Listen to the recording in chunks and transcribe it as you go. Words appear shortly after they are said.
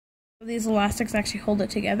These elastics actually hold it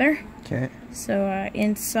together. Okay. So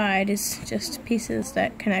inside is just pieces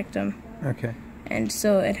that connect them. Okay. And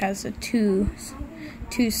so it has a two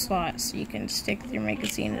slots, so you can stick your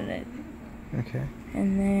magazine in it. Okay.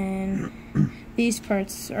 And then these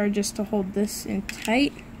parts are just to hold this in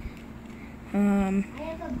tight.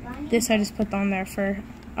 This I just put on there for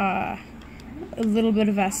a little bit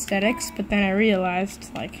of aesthetics, but then I realized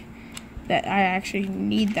like that I actually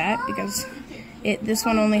need that because this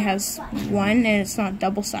one only has one and it's not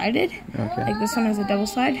double-sided. Okay. Like this one has a double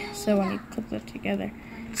side, so when you clip it together,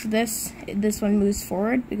 so this one moves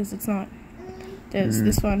forward because it's not. There's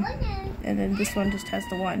this one, and then this one just has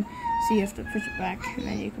the one. So you have to push it back, and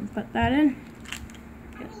then you can put that in.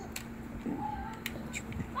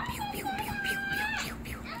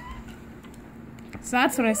 So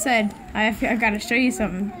that's what I said. I got to show you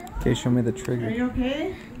something. Okay, show me the trigger. Are you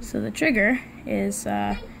okay? So the trigger is,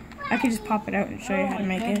 I could just pop it out and show you how to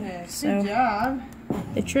make it. So Good job.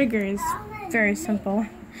 the trigger is very simple.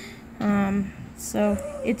 So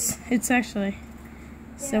it's actually,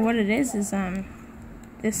 so what it is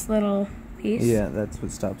this little piece. Yeah, that's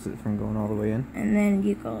what stops it from going all the way in. And then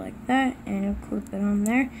you go like that, and you'll clip it on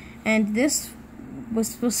there. And this was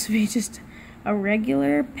supposed to be just a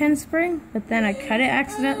regular pen spring, but then I cut it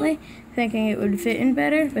accidentally, thinking it would fit in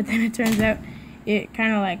better, but then it turns out it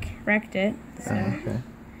kind of like wrecked it. So. Okay.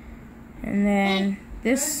 And then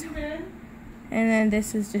this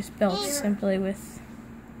is just built simply with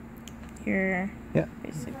your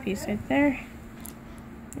basic piece right there.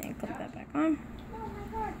 Then you clip that back on,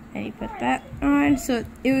 and you put that on. So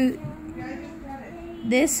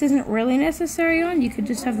this isn't really necessary on. You could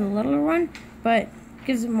just have the littler one, but it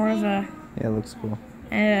gives it more of a it looks cool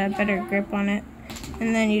and a better grip on it.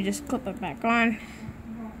 And then you just clip it back on,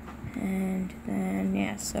 and then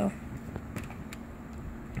yeah, so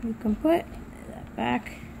you can put that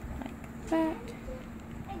back like that,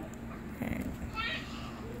 and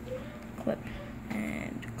clip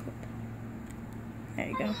and clip. There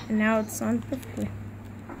you go. And now it's on perfectly.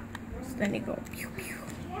 So then you go pew pew.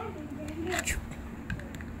 Pew,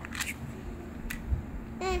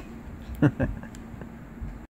 pew.